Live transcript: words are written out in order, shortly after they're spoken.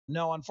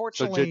No, So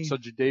unfortunately. so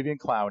Jadeveon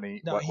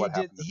Clowney, No, what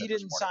happened to he him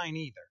this didn't morning? sign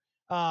either.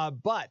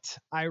 But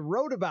I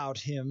wrote about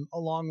him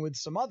along with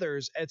some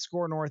others at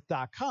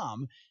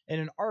scorenorth.com in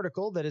an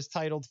article that is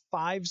titled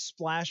 5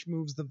 Splash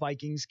Moves the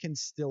Vikings Can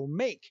Still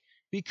Make.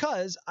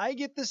 Because I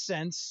get the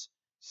sense,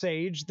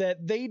 Sage, that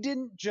they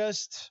didn't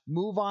just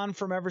move on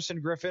from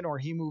Everson Griffin or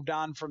he moved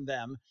on from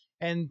them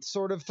and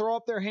sort of throw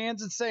up their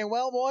hands and say,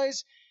 well,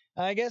 boys,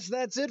 I guess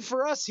that's it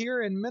for us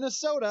here in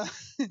Minnesota.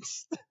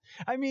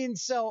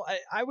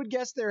 I would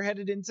guess they're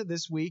headed into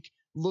this week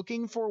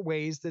looking for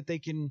ways that they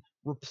can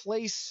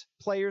replace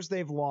players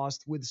they've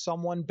lost with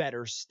someone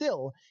better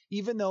still,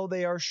 even though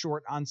they are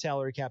short on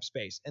salary cap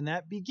space. And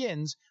that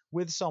begins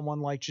with someone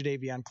like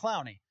Jadeveon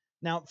Clowney.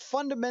 Now,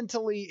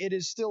 fundamentally, it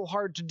is still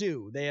hard to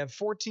do. They have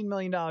 $14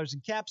 million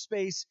in cap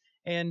space,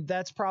 and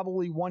that's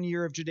probably 1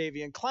 year of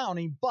Jadeveon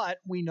Clowney, but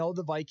we know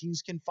the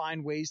Vikings can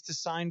find ways to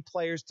sign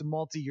players to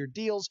multi-year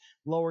deals,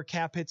 lower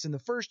cap hits in the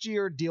first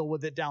year, deal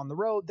with it down the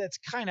road. That's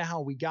kind of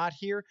how we got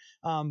here,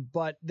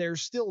 but they're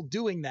still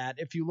doing that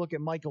if you look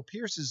at Michael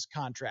Pierce's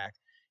contract.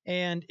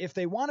 And if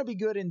they want to be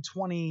good in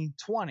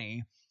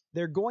 2020,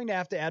 they're going to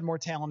have to add more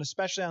talent,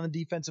 especially on the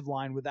defensive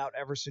line without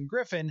Everson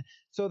Griffin.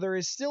 So there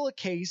is still a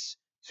case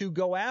to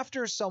go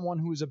after someone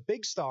who's a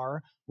big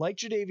star like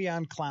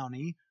Jadeveon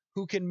Clowney,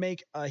 who can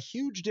make a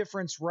huge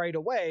difference right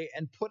away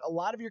and put a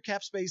lot of your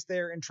cap space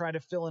there and try to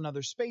fill in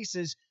other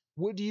spaces.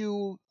 Would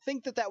you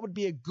think that that would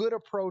be a good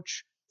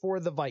approach for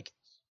the Vikings?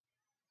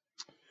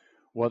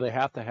 Well, they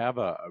have to have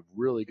a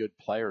really good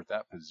player at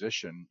that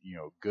position,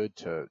 good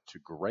to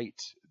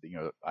great.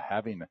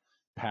 Having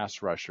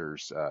pass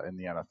rushers in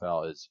the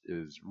NFL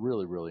is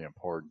really, really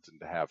important, and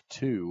to have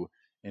two,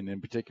 and in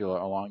particular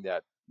along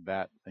that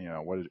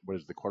what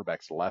is the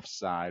quarterback's left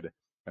side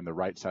and the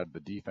right side of the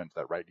defense,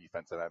 that right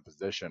defense at that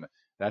position,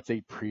 that's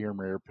a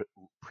premier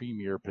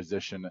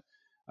position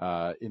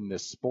in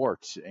this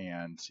sport.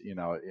 And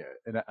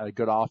a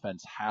good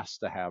offense has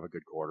to have a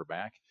good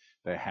quarterback.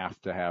 They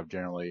have to have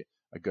generally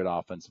a good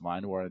offensive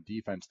line. Where on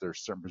defense,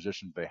 there's certain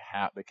positions they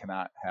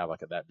cannot have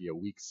that be a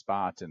weak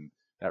spot, and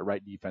that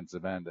right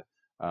defensive end,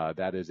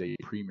 that is a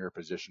premier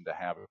position to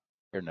have.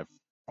 And if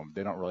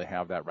they don't really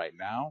have that right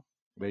now,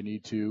 they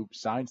need to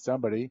sign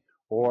somebody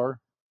or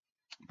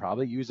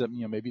probably use them.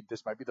 Maybe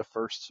this might be the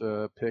first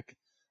pick,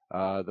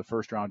 the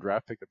first round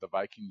draft pick that the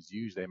Vikings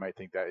use. They might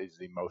think that is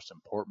the most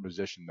important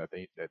position that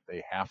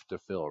they have to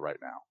fill right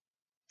now.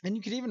 And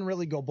you could even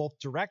really go both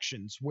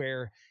directions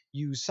where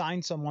you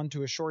sign someone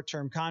to a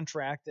short-term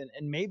contract and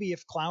maybe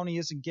if Clowney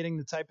isn't getting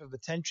the type of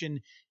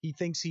attention he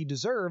thinks he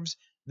deserves,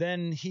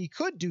 then he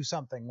could do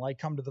something like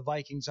come to the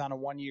Vikings on a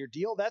 1-year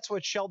deal. That's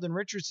what Sheldon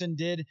Richardson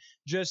did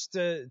just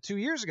 2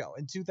 years ago.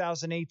 In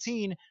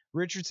 2018,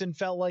 Richardson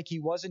felt like he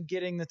wasn't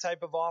getting the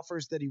type of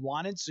offers that he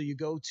wanted. So you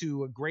go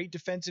to a great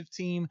defensive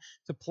team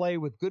to play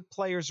with good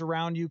players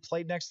around you,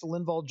 played next to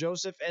Linval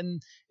Joseph,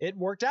 and it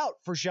worked out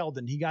for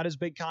Sheldon. He got his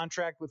big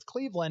contract with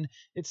Cleveland.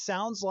 It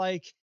sounds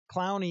like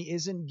Clowney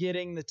isn't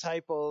getting the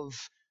type of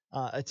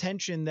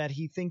attention that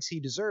he thinks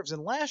he deserves.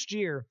 And last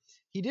year,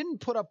 he didn't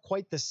put up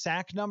quite the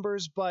sack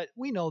numbers, but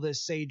we know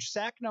this, Sage.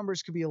 Sack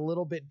numbers could be a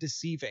little bit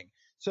deceiving.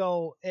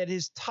 So at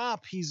his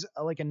top, he's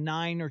like a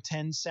 9 or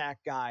 10 sack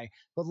guy.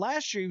 But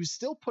last year, he was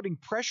still putting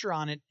pressure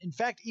on it. In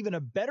fact, even a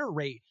better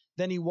rate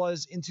than he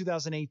was in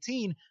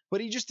 2018, but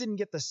he just didn't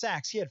get the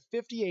sacks. He had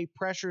 58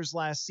 pressures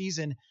last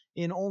season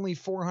in only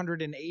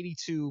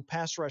 482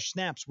 pass rush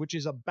snaps, which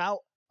is about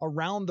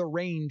around the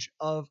range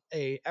of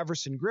a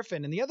Everson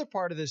Griffin. And the other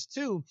part of this,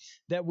 too,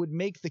 that would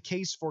make the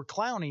case for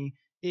Clowney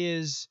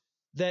is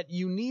that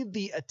you need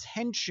the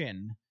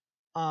attention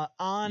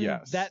on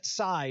that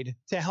side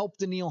to help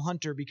Danielle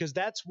Hunter, because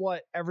that's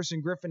what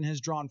Everson Griffin has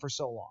drawn for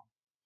so long.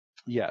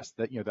 Yes,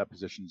 that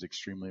position is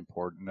extremely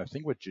important. And I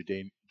think with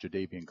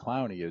Jadeveon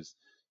Clowney is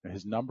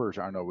his numbers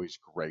aren't always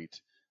great,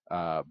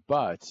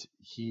 but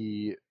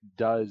he's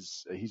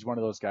one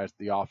of those guys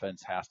the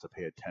offense has to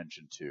pay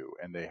attention to,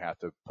 and they have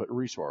to put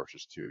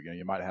resources to.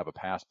 You might have a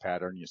pass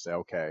pattern. You say,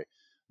 okay,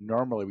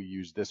 normally we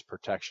use this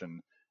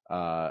protection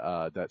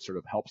that sort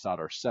of helps out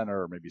our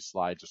center or maybe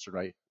slides just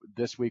right.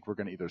 This week we're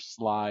going to either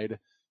slide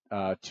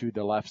to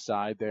the left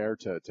side there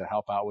to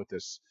help out with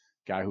this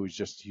guy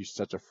he's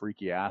such a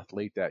freaky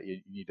athlete that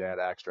you need to add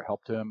extra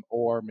help to him,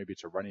 or maybe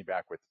it's a running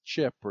back with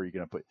chip where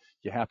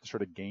you have to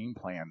sort of game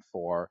plan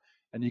for,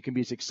 and you can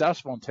be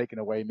successful in taking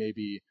away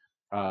maybe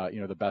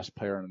the best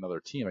player on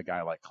another team, a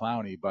guy like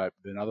Clowney, but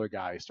then other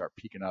guys start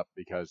peeking up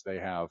because they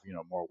have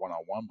more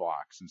one-on-one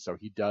blocks, and so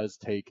he does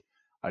take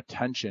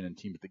attention and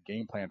team with the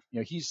game plan.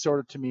 He's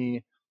sort of, to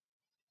me,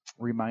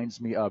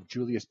 reminds me of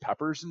Julius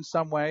Peppers in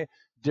some way.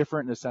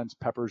 Different in the sense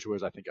Peppers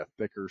was, I think, a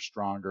thicker,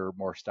 stronger,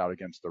 more stout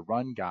against the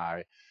run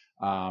guy.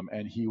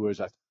 And he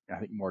was, I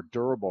think, more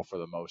durable for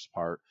the most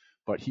part,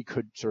 but he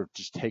could sort of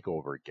just take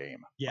over a game.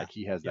 Yeah. Like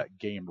he has that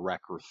game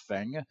wrecker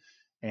thing.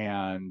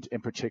 And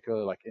in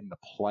particular, like in the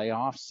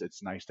playoffs,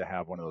 it's nice to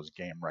have one of those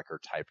game wrecker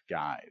type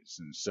guys.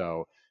 And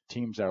so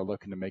teams that are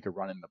looking to make a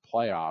run in the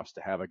playoffs,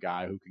 to have a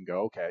guy who can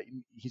go, okay,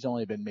 he's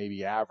only been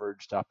maybe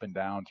averaged up and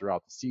down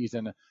throughout the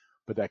season.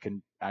 but that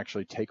can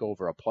actually take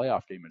over a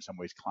playoff game in some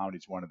ways.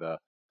 Clowney's one of the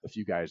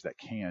few guys that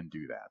can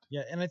do that.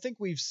 Yeah, and I think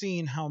we've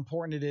seen how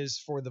important it is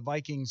for the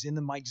Vikings in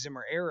the Mike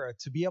Zimmer era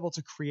to be able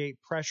to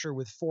create pressure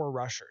with 4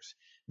 rushers.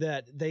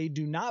 That they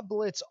do not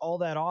blitz all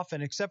that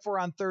often, except for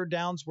on third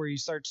downs where you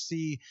start to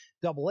see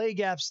double A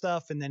gap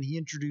stuff, and then he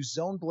introduced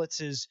zone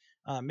blitzes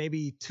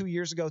maybe 2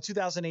 years ago,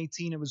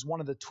 2018. It was one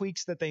of the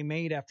tweaks that they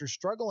made after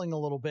struggling a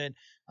little bit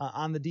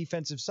on the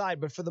defensive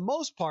side. But for the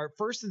most part,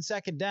 first and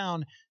second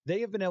down,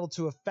 they have been able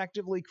to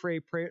effectively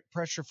create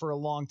pressure for a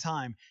long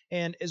time.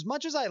 And as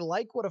much as I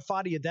like what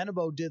Afadi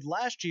Adenabo did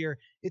last year,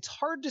 it's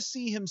hard to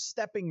see him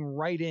stepping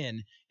right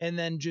in and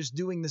then just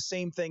doing the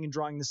same thing and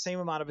drawing the same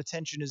amount of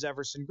attention as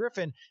Everson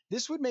Griffin.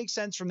 This would make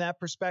sense from that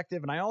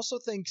perspective. And I also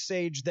think,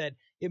 Sage, that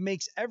it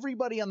makes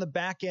everybody on the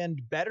back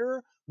end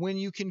better when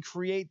you can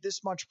create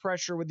this much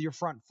pressure with your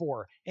front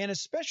 4, and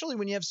especially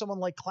when you have someone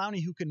like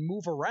Clowney who can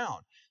move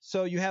around.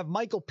 So you have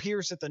Michael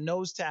Pierce at the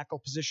nose tackle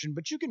position,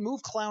 but you can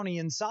move Clowney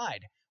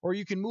inside, or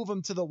you can move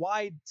him to the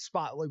wide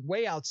spot, like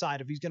way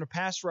outside if he's going to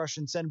pass rush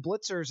and send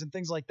blitzers and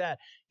things like that.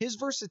 His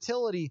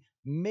versatility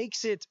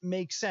makes it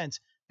make sense.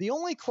 The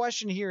only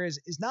question here is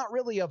not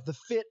really of the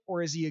fit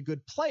or is he a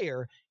good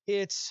player.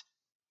 It's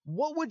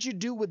what would you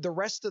do with the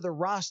rest of the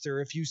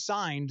roster if you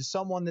signed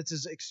someone that's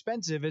as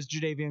expensive as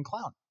Jadeveon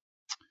Clowney?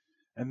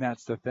 And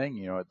that's the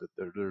thing,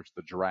 there's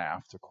the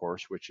draft, of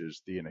course, which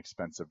is the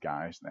inexpensive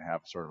guys, and they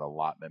have sort of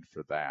allotment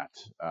for that.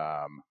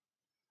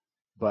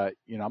 But,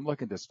 I'm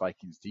looking at this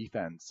Vikings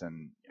defense,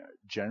 and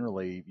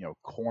generally,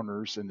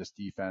 corners in this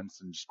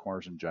defense and just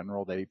corners in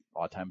general, they a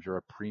lot of times are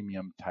a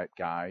premium type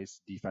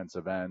guys,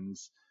 defensive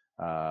ends,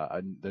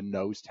 the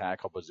nose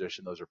tackle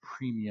position. Those are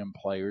premium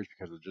players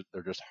because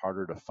they're just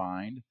harder to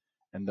find.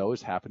 And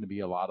those happen to be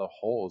a lot of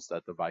holes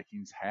that the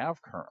Vikings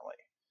have currently.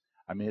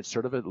 I mean, it's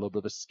sort of a little bit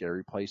of a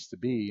scary place to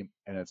be.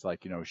 And it's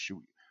like,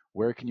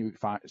 where can you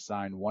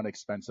sign one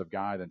expensive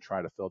guy, then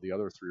try to fill the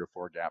other 3 or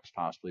 4 gaps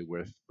possibly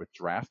with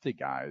drafted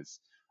guys?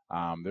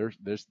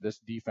 This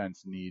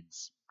defense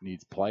needs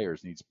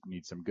players,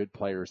 needs some good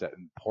players at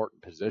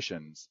important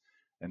positions.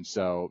 And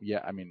so,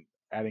 yeah, I mean,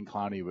 adding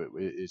Clowney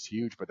is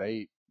huge, but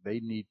they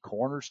need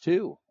corners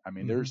too. I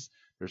mean, there's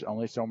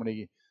only so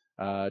many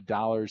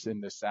dollars in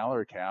the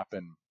salary cap,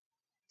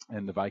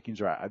 and the Vikings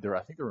I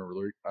think they're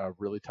in a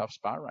really tough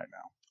spot right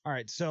now. All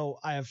right, so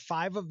I have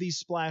 5 of these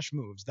splash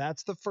moves.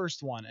 That's the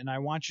first one, and I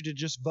want you to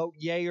just vote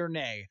yay or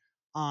nay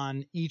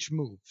on each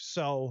move.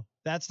 So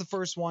that's the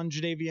first one,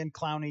 Jadeveon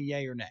Clowney,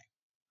 yay or nay?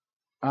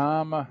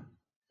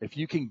 If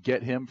you can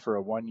get him for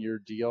a 1-year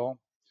deal,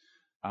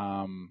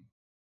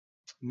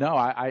 no,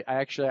 I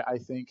actually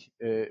think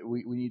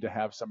we need to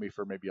have somebody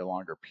for maybe a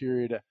longer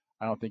period.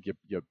 I don't think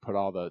you put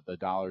all the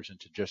dollars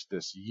into just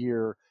this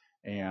year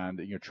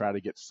and try to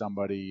get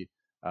somebody,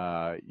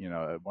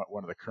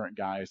 one of the current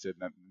guys and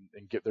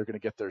they're going to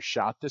get their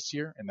shot this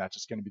year, and that's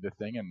just going to be the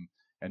thing.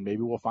 And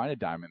maybe we'll find a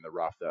diamond in the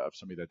rough of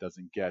somebody that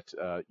doesn't get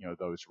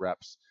those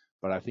reps.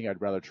 But I think I'd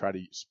rather try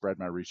to spread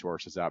my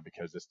resources out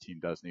because this team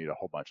does need a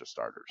whole bunch of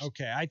starters.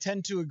 Okay, I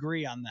tend to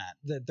agree on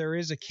that there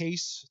is a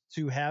case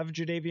to have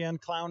Jadeveon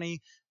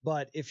Clowney,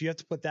 but if you have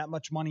to put that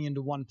much money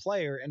into one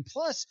player, and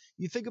plus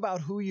you think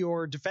about who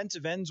your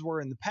defensive ends were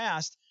in the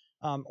past,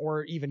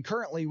 or even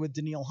currently with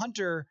Danielle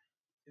Hunter,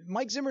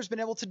 Mike Zimmer's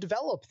been able to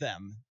develop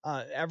them.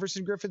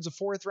 Everson Griffin's a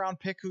 4th-round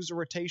pick who's a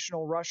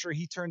rotational rusher.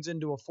 He turns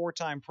into a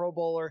 4-time Pro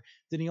Bowler.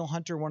 Danielle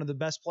Hunter, one of the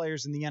best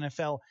players in the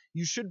NFL.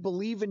 You should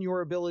believe in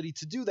your ability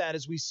to do that,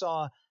 as we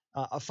saw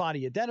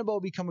Afadi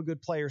Adenabo become a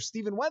good player.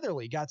 Stephen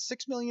Weatherly got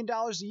 $6 million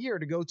a year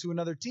to go to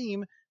another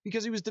team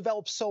because he was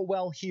developed so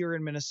well here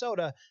in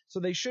Minnesota.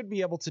 So they should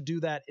be able to do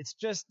that. It's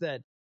just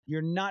that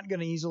you're not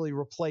going to easily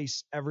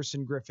replace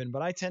Everson Griffin,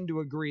 but I tend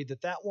to agree that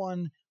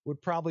one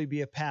would probably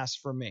be a pass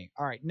for me.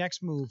 All right,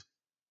 next move.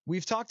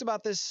 We've talked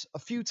about this a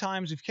few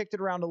times. We've kicked it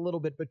around a little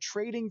bit, but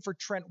trading for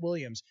Trent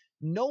Williams.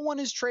 No one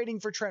is trading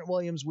for Trent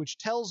Williams, which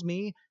tells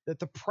me that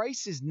the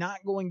price is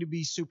not going to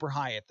be super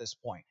high at this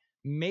point.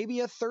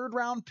 Maybe a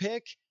 3rd-round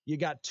pick. You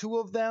got 2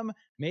 of them.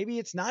 Maybe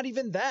it's not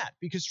even that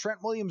because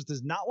Trent Williams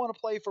does not want to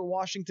play for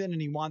Washington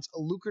and he wants a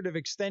lucrative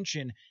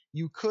extension.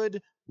 You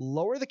could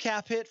lower the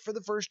cap hit for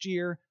the first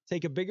year,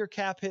 take a bigger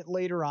cap hit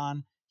later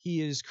on.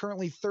 He is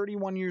currently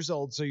 31 years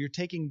old, so you're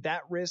taking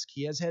that risk.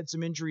 He has had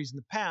some injuries in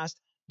the past,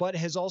 but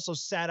has also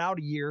sat out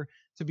a year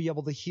to be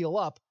able to heal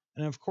up.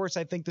 And of course,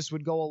 I think this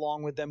would go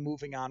along with them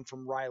moving on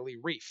from Riley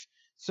Reif.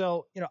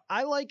 So,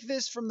 I like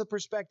this from the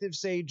perspective,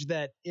 Sage,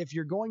 that if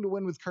you're going to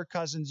win with Kirk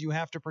Cousins, you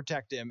have to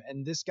protect him.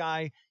 And this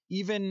guy,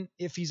 even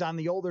if he's on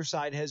the older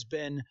side, has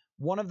been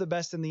one of the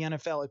best in the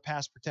NFL at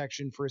pass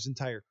protection for his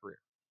entire career.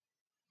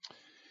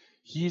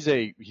 He's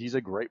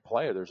a great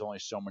player. There's only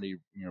so many,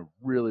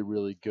 really,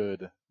 really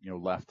good,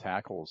 left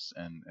tackles.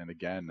 And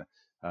again,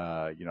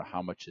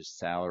 how much his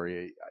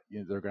salary,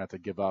 they're going to have to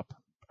give up,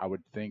 I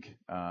would think,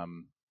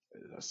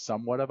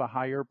 somewhat of a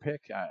higher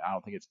pick. I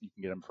don't think you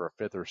can get him for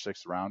a 5th or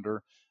 6th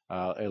rounder,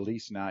 at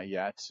least not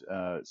yet.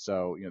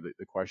 So,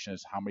 the question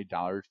is, how many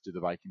dollars do the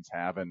Vikings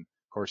have? And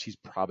course, he's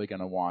probably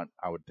going to want,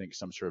 I would think,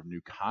 some sort of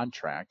new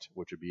contract,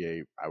 which would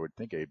be I would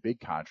think, a big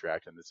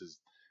contract. And this is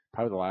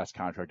probably the last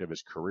contract of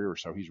his career.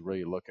 So he's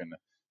really looking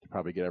to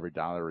probably get every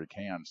dollar he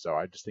can. So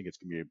I just think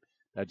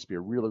that'd just be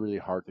a really, really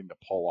hard thing to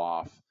pull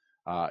off.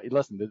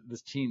 Listen,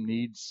 this team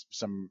needs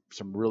some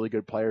really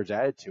good players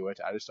added to it.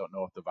 I just don't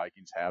know if the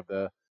Vikings have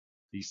the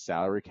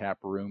salary cap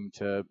room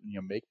to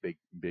make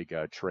big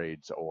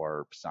trades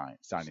or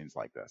signings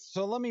like this.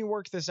 So let me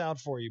work this out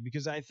for you,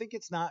 because I think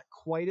it's not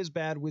quite as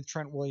bad with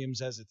Trent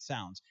Williams as it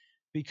sounds.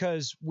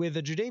 Because with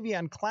a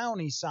Jadeveon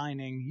Clowney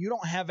signing, you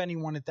don't have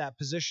anyone at that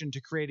position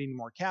to create any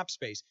more cap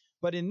space.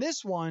 But in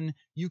this one,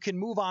 you can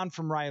move on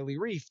from Riley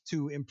Reiff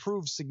to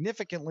improve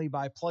significantly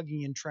by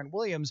plugging in Trent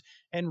Williams,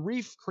 and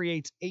Reiff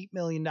creates $8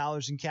 million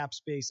in cap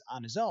space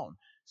on his own.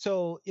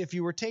 So if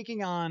you were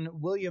taking on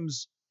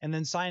Williams and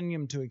then signing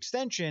him to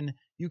extension,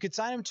 you could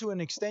sign him to an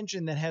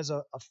extension that has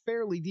a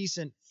fairly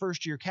decent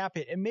first-year cap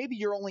hit, and maybe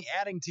you're only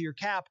adding to your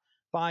cap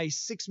by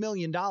 $6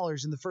 million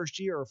in the first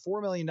year or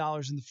 $4 million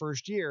in the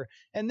first year.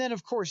 And then,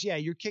 of course, yeah,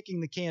 you're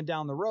kicking the can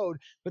down the road,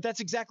 but that's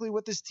exactly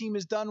what this team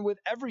has done with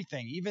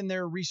everything. Even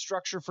their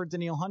restructure for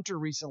Danielle Hunter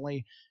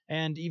recently,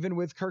 and even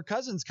with Kirk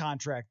Cousins'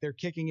 contract, they're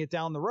kicking it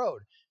down the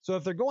road. So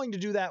if they're going to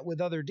do that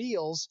with other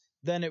deals,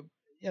 then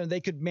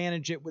they could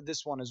manage it with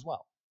this one as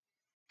well.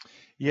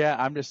 Yeah,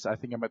 I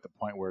think I'm at the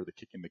point where the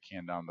kicking the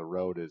can down the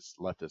road has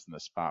left us in the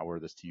spot where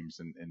this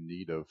team's in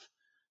need of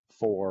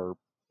 4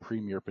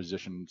 premier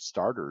position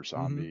starters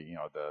on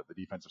the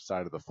defensive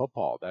side of the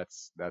football.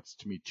 That's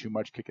to me too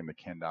much kicking the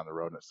can down the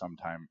road. And at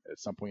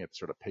some point you have to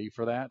sort of pay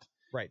for that.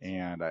 Right.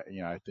 And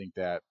I think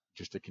that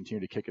just to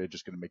continue to kick it is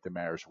just going to make the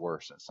matters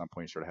worse. At some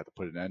point you sort of have to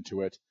put an end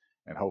to it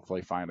and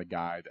hopefully find a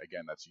guy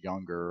again that's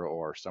younger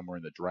or somewhere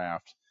in the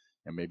draft,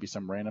 and maybe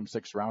some random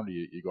 6th rounder.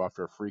 You go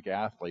after a freak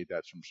athlete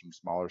that's from some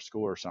smaller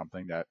school or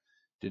something that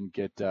didn't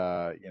get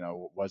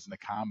wasn't a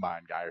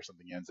combine guy or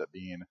something, ends up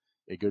being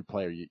a good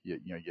player.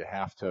 You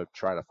have to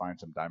try to find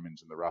some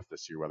diamonds in the rough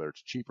this year, whether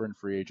it's cheaper in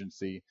free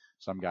agency,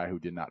 some guy who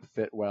did not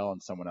fit well in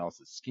someone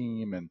else's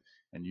scheme, and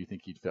you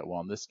think he'd fit well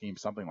in this scheme,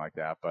 something like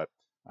that. But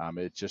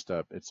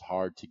it's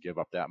hard to give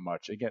up that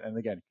much. Again,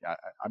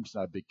 I'm just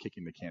not a big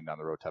kicking the can down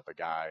the road type of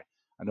guy.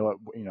 I know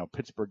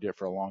Pittsburgh did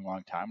for a long,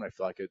 long time, and I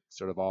feel like it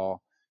sort of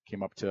all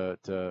came up to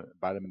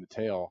bite him in the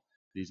tail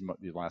these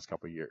last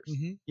couple of years.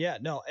 Mm-hmm. Yeah,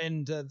 no,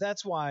 and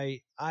that's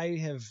why I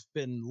have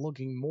been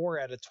looking more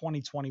at a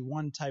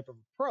 2021 type of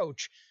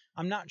approach.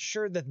 I'm not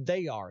sure that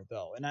they are,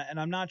 though, and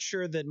I'm not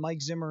sure that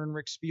Mike Zimmer and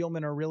Rick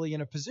Spielman are really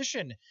in a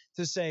position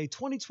to say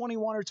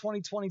 2021 or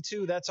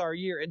 2022, that's our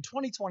year. And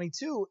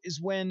 2022 is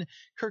when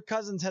Kirk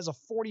Cousins has a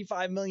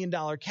 $45 million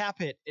cap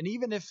hit, and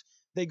even if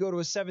they go to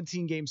a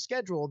 17-game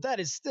schedule, that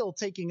is still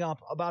taking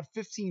up about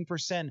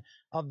 15%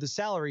 of the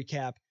salary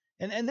cap.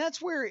 And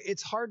that's where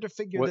it's hard to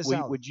figure this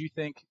out. Would you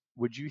think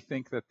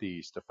that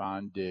the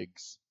Stephon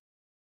Diggs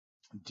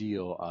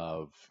deal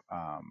of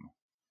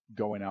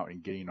going out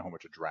and getting a whole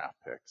bunch of draft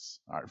picks,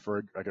 all right,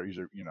 for like a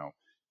user,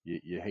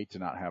 you hate to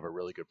not have a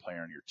really good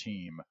player on your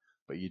team,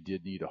 but you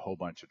did need a whole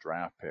bunch of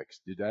draft picks.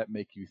 Did that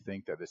make you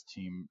think that this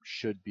team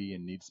should be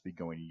and needs to be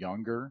going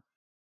younger,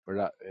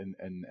 but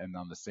and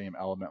on the same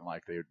element,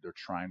 like they're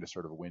trying to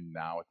sort of win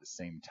now at the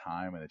same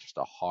time, and it's just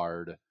a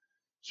hard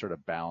sort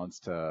of balance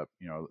to,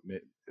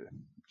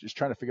 just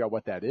trying to figure out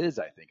what that is.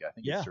 I think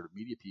it's sort of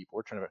media people.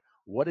 We're trying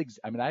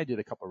to, I did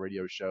a couple of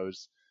radio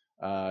shows,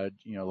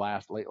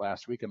 late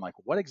last week, and like,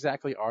 what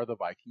exactly are the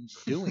Vikings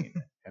doing?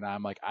 And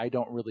I'm like, I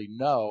don't really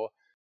know,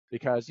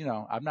 because,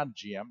 I'm not a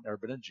GM, never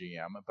been a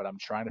GM, but I'm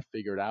trying to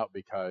figure it out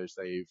because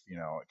they've,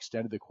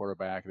 extended the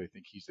quarterback. They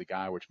think he's the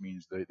guy, which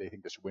means they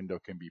think this window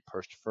can be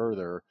pushed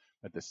further.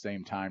 At the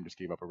same time, just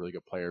gave up a really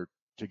good player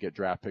to get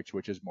draft picks,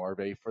 which is more of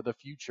a for the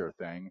future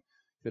thing.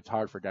 It's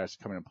hard for guys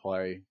to come in and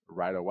play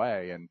right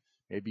away, and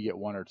maybe get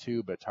 1 or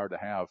 2, but it's hard to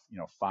have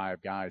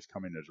 5 guys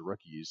come in as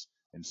rookies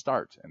and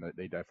start, and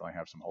they definitely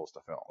have some holes to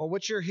fill. Well,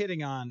 what you're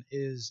hitting on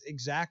is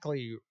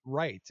exactly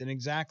right, and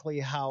exactly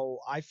how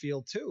I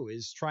feel too,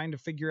 is trying to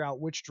figure out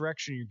which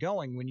direction you're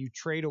going when you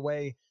trade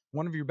away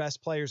one of your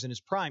best players in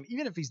his prime.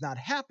 Even if he's not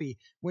happy,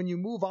 when you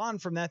move on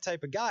from that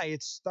type of guy,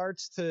 it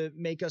starts to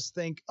make us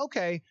think,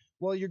 okay,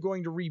 well, you're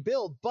going to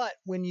rebuild. But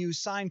when you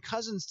sign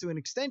Cousins to an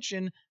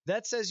extension,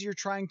 that says you're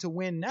trying to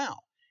win now.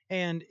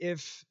 And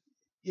if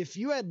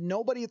you had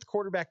nobody at the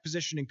quarterback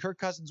position and Kirk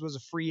Cousins was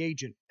a free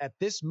agent at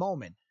this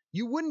moment,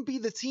 you wouldn't be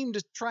the team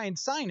to try and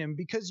sign him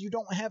because you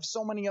don't have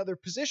so many other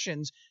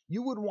positions.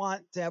 You would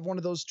want to have one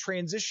of those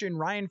transition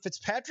Ryan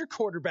Fitzpatrick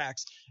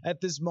quarterbacks at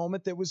this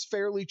moment that was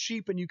fairly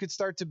cheap, and you could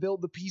start to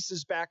build the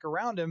pieces back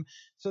around him.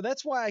 So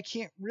that's why I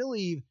can't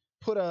really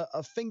put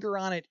a finger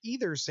on it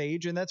either,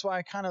 Sage. And that's why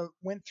I kind of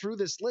went through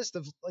this list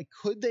of, like,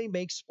 could they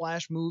make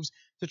splash moves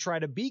to try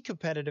to be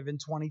competitive in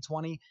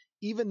 2020,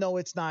 even though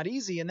it's not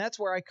easy? And that's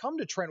where I come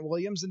to Trent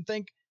Williams and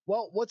think,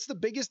 well, what's the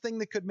biggest thing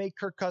that could make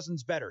Kirk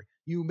Cousins better?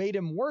 You made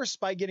him worse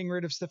by getting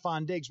rid of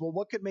Stephon Diggs. Well,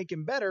 what could make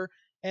him better?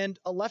 And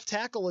a left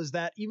tackle is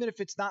that, even if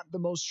it's not the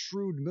most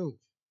shrewd move.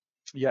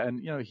 Yeah,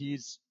 and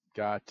he's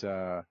got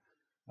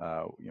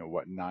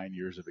what, 9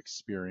 years of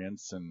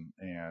experience,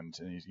 and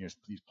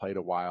he's played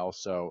a while.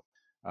 So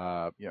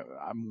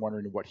I'm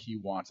wondering what he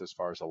wants as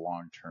far as a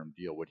long-term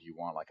deal. Would he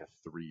want like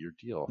a 3-year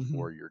deal, a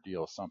 4-year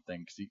deal,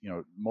 something?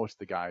 Because most of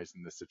the guys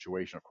in this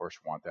situation, of course,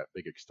 want that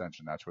big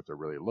extension. That's what they're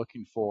really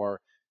looking for.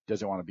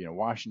 Doesn't want to be in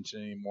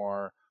Washington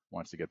anymore.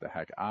 Wants to get the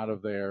heck out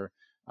of there.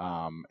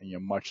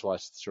 Much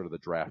less sort of the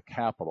draft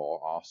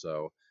capital,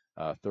 also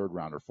third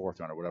round or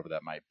fourth round or whatever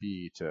that might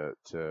be to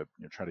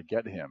try to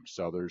get him.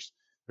 So there's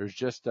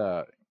just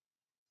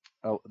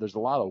there's a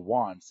lot of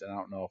wants, and I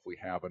don't know if we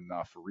have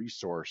enough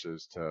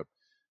resources to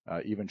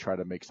even try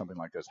to make something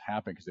like this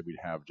happen, because then we'd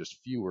have just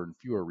fewer and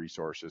fewer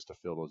resources to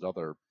fill those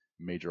other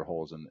major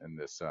holes in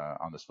this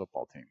on this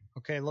football team.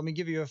 Okay, let me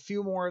give you a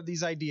few more of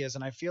these ideas,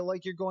 and I feel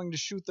like you're going to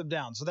shoot them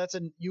down. So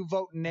you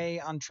vote nay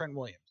on Trent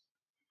Williams.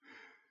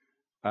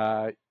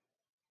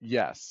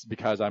 Yes,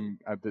 because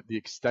the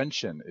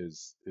extension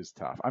is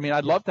tough. I mean,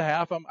 I'd love to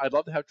have him. I'd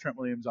love to have Trent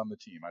Williams on the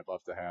team. I'd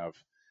love to have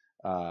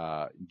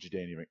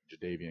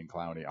Jadeveon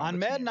Clowney on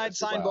Madden. I'd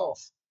sign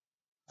both.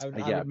 I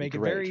would make it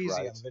very easy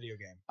on the video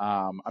game.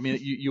 I mean,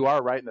 you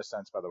are right in the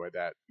sense, by the way,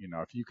 that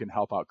if you can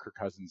help out Kirk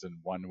Cousins in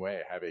one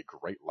way, have a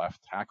great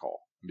left tackle,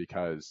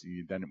 because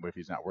then if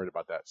he's not worried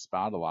about that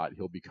spot a lot,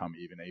 he'll become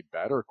even a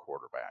better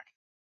quarterback,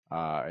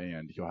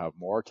 and he'll have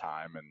more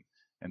time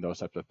and those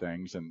types of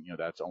things, and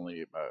that's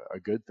only a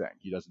good thing.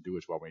 He doesn't do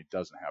as well when he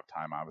doesn't have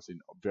time. Obviously,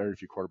 very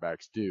few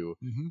quarterbacks do,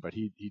 but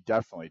he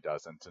definitely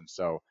doesn't. And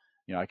so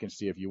I can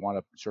see if you want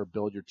to sort of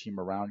build your team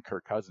around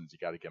Kirk Cousins, you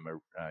got to give him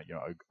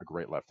a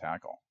great left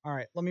tackle. All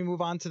right, let me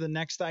move on to the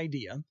next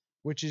idea,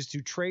 which is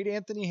to trade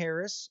Anthony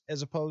Harris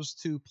as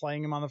opposed to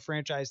playing him on the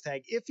franchise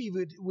tag, if he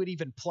would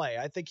even play.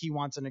 I think he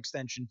wants an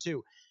extension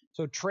too.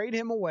 So trade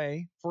him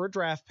away for a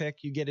draft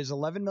pick. You get his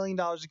 $11 million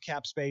of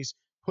cap space,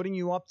 putting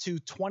you up to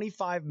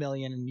 $25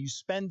 million, and you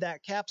spend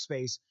that cap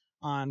space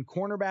on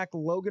cornerback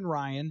Logan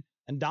Ryan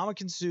and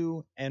Ndamukong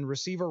Suh and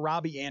receiver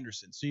Robbie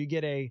Anderson. So you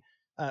get a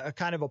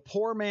kind of a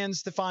poor man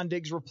Stephon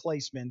Diggs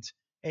replacement,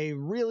 a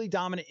really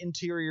dominant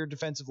interior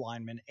defensive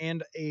lineman,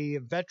 and a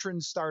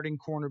veteran starting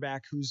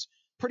cornerback who's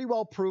pretty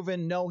well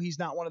proven. No, he's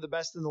not one of the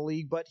best in the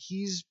league, but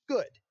he's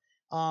good.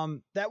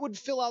 That would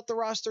fill out the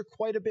roster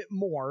quite a bit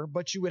more,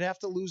 but you would have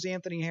to lose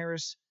Anthony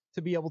Harris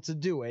to be able to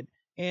do it.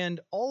 And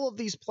all of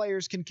these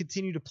players can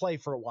continue to play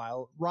for a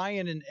while.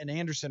 Ryan and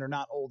Anderson are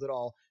not old at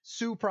all.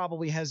 Suh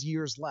probably has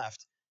years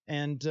left.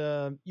 And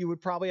you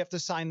would probably have to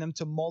sign them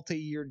to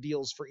multi-year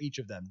deals for each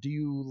of them. Do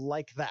you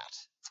like that?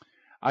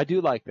 I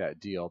do like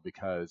that deal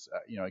because,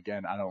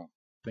 again, I don't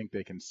think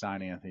they can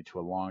sign Anthony to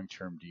a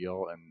long-term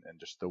deal and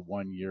just the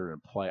 1 year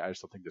and play. I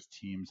just don't think this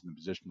team's in the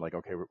position like,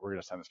 okay, we're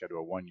going to sign this guy to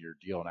a 1 year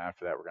deal, and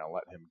after that, we're going to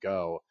let him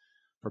go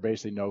for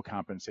basically no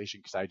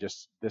compensation,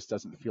 because this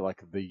doesn't feel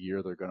like the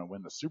year they're going to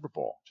win the Super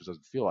Bowl. It just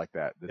doesn't feel like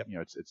that. Yep.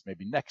 It's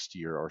maybe next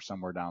year or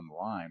somewhere down the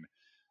line.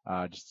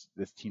 Just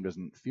this team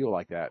doesn't feel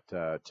like that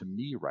to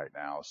me right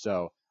now.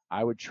 So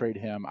I would trade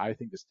him. I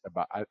think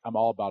I'm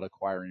all about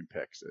acquiring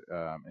picks.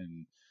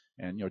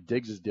 And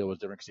Diggs' deal was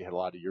different because he had a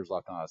lot of years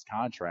left on his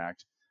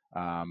contract.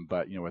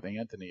 But with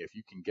Anthony, if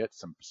you can get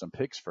some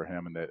picks for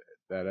him and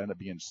that end up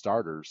being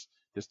starters,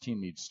 this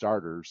team needs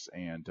starters,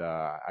 and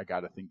I got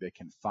to think they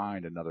can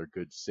find another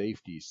good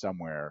safety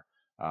somewhere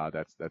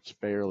that's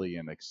fairly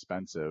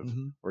inexpensive,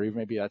 or even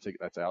maybe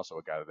that's also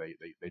a guy that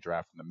they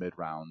draft in the mid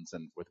rounds,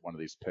 and with one of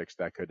these picks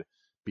that could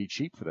be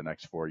cheap for the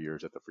next 4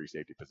 years at the free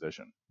safety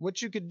position.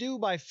 What you could do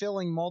by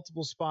filling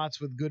multiple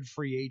spots with good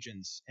free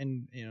agents,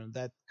 and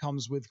that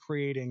comes with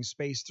creating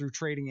space through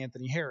trading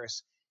Anthony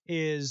Harris,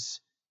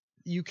 is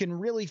you can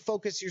really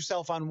focus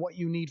yourself on what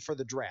you need for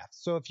the draft.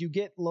 So if you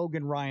get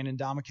Logan Ryan and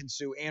Ndamukong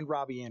Suh and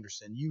Robbie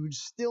Anderson, you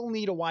still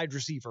need a wide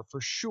receiver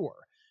for sure,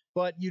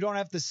 but you don't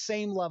have the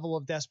same level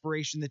of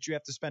desperation that you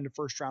have to spend a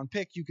first-round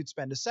pick. You could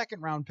spend a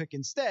second-round pick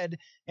instead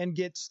and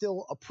get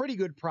still a pretty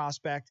good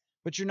prospect,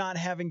 but you're not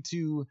having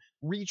to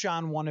reach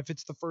on one if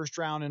it's the first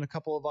round and a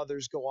couple of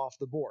others go off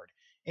the board.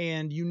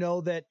 And you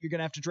know that you're going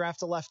to have to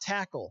draft a left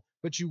tackle,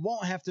 but you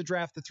won't have to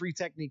draft the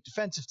three-technique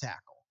defensive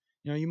tackle.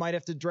 You might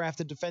have to draft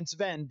a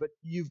defensive end, but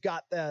you've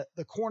got the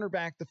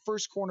cornerback. The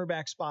first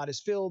cornerback spot is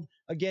filled.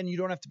 Again, you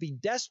don't have to be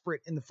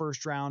desperate in the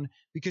first round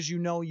because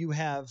you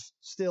have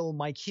still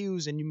Mike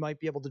Hughes and you might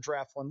be able to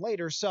draft one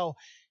later. So,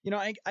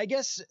 I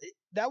guess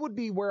that would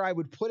be where I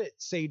would put it,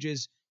 Sage,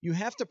 is you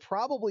have to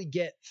probably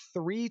get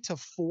 3 to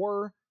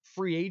 4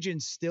 free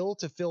agents still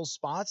to fill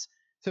spots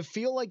to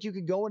feel like you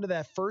could go into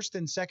that first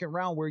and second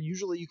round where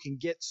usually you can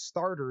get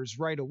starters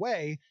right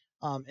away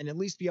and at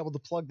least be able to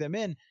plug them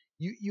in.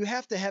 You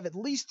have to have at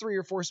least 3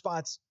 or 4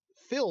 spots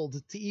filled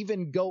to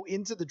even go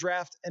into the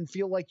draft and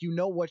feel like you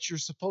know what you're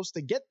supposed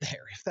to get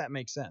there, if that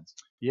makes sense.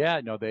 Yeah,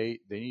 no, they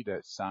need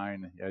to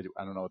sign, I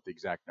don't know what the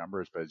exact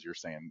number is, but as you're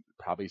saying,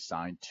 probably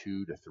sign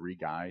 2 to 3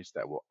 guys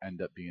that will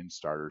end up being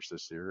starters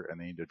this year, and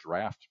they need to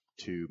draft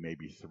 2,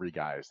 maybe 3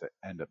 guys that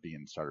end up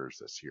being starters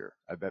this year.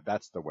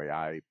 That's the way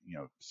I,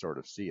 sort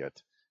of see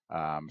it.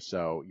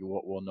 So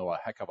we'll know a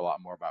heck of a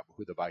lot more about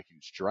who the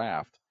Vikings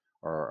draft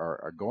or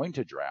are going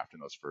to draft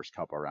in those first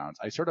couple of rounds.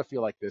 I sort of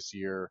feel like this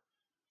year,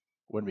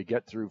 when we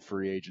get through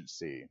free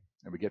agency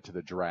and we get to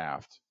the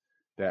draft,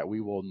 that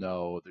we will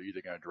know they're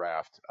either going to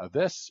draft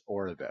this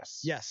or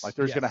this. Yes. Like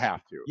there's going to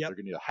have to. Yep.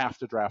 They're going to have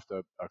to draft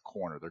a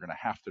corner. They're going to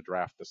have to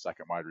draft the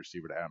second wide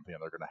receiver to MP, and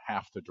they're going to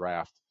have to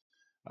draft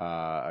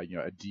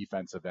a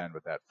defensive end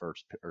with that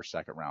first or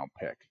second round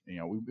pick.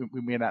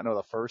 We may not know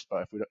the first,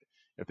 but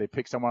if they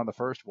pick someone on the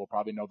first, we'll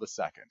probably know the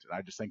second. And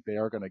I just think they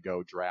are going to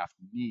go draft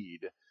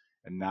need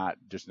and not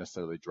just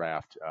necessarily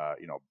draft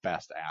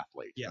best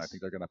athlete. Yes. And I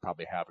think they're going to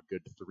probably have a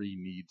good 3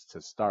 needs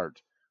to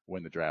start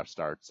when the draft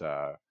starts.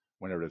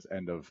 Whenever it is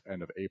end of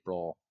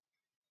April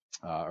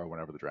or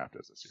whenever the draft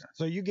is this year.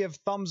 So you give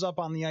thumbs up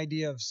on the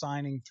idea of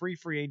signing 3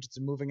 free agents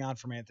and moving on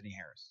from Anthony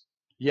Harris.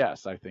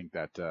 Yes, I think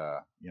that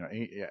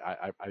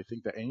I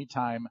think that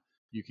anytime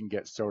you can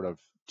get sort of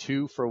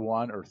 2 for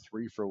 1 or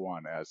 3 for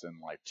 1, as in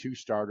like 2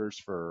 starters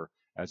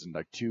as in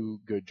like 2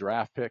 good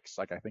draft picks.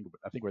 Like I think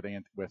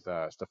with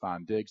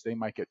Stephon Diggs, they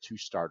might get 2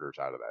 starters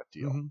out of that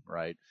deal,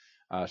 right?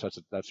 So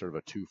that's sort of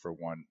a 2 for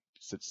 1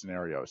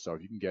 scenario. So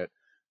if you can get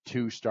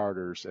 2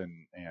 starters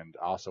and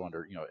also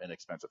under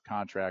inexpensive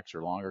contracts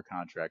or longer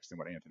contracts than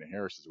what Anthony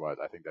Harris's was,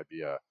 I think that'd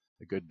be a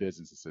good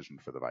business decision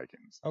for the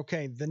Vikings.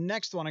 Okay, the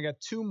next one, I got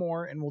 2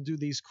 more, and we'll do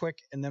these quick,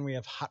 and then we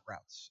have hot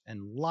routes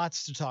and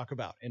lots to talk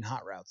about in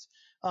hot routes.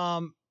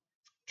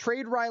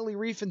 Trade Riley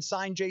Reef and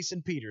sign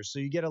Jason Peters. So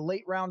you get a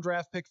late round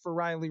draft pick for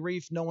Riley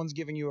Reef. No one's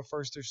giving you a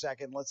first or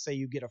second. Let's say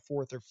you get a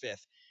 4th or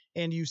 5th,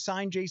 and you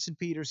sign Jason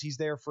Peters. He's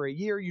there for a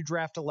year. You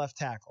draft a left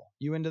tackle.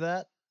 You into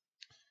that?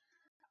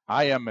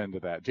 I am into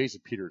that.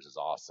 Jason Peters is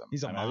awesome.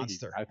 He's a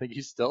monster. I think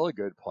he's still a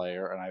good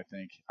player, and I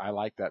think I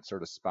like that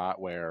sort of spot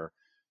where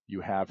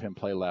you have him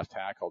play left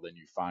tackle, then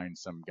you find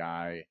some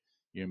guy,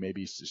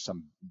 maybe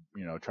some,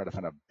 try to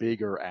find a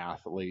bigger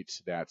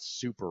athlete that's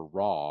super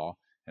raw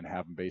and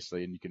have him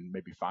basically, and you can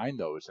maybe find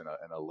those in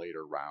a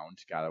later round.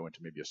 Guy that went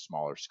to maybe a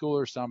smaller school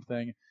or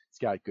something. He's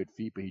got good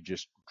feet, but he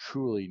just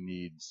truly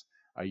needs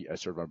a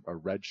sort of a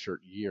redshirt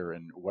year,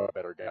 and what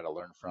better guy to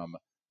learn from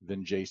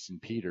than Jason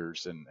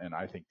Peters, and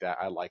I think that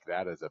I like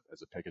that as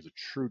a pick, as a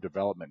true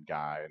development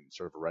guy and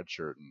sort of a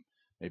redshirt, and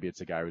maybe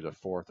it's a guy who's a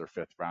 4th or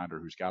 5th rounder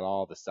who's got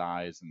all the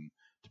size and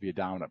to be a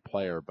dominant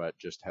player, but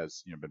just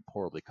has been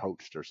poorly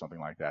coached or something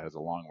like that, has a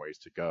long ways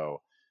to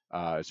go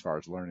as far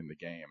as learning the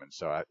game. And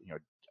so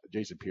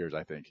Jason Peters,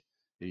 I think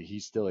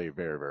he's still a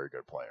very, very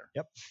good player.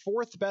 Yep,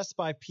 4th best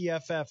by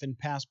PFF in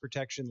pass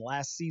protection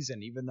last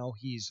season, even though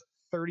he's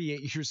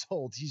 38 years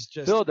old. He's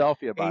just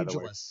Philadelphia, by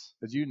ageless.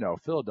 The way, as you know,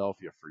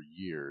 Philadelphia for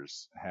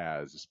years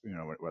has,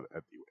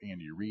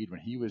 Andy Reid when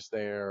he was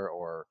there,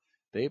 or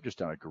they've just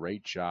done a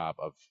great job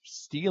of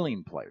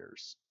stealing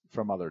players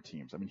from other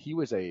teams. I mean, he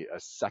was a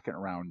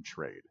 2nd round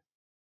trade.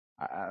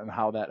 And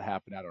how that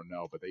happened, I don't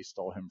know, but they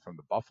stole him from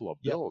the Buffalo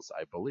Bills,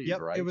 I believe,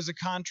 right? It was a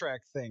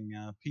contract thing.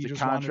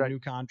 Peters wanted a new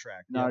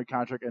contract.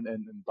 Contract,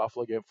 and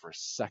Buffalo gave him for a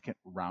 2nd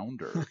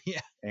rounder. Yeah,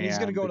 and he's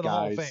going to go to the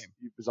Hall of Fame.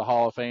 He was a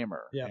Hall of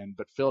Famer. Yeah.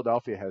 But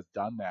Philadelphia has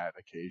done that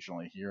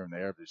occasionally here and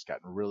there. They've just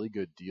gotten really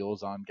good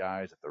deals on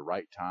guys at the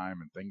right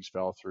time, and things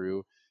fell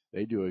through.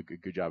 They do a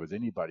good job as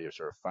anybody of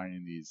sort of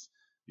finding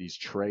these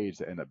trades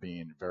that end up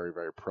being very,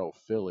 very pro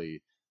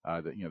Philly.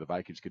 The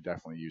Vikings could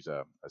definitely use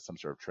some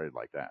sort of trade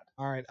like that.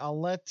 All right, I'll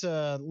let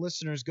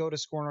listeners go to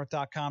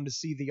scorenorth.com to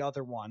see the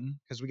other one,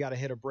 because we got to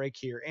hit a break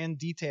here, and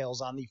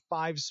details on the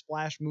 5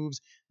 splash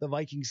moves the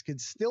Vikings could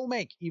still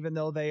make, even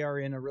though they are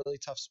in a really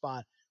tough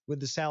spot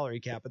with the salary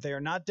cap. But they are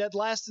not dead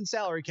last in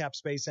salary cap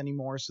space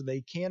anymore, so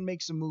they can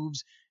make some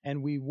moves,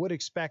 and we would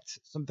expect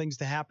some things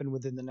to happen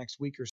within the next week or so.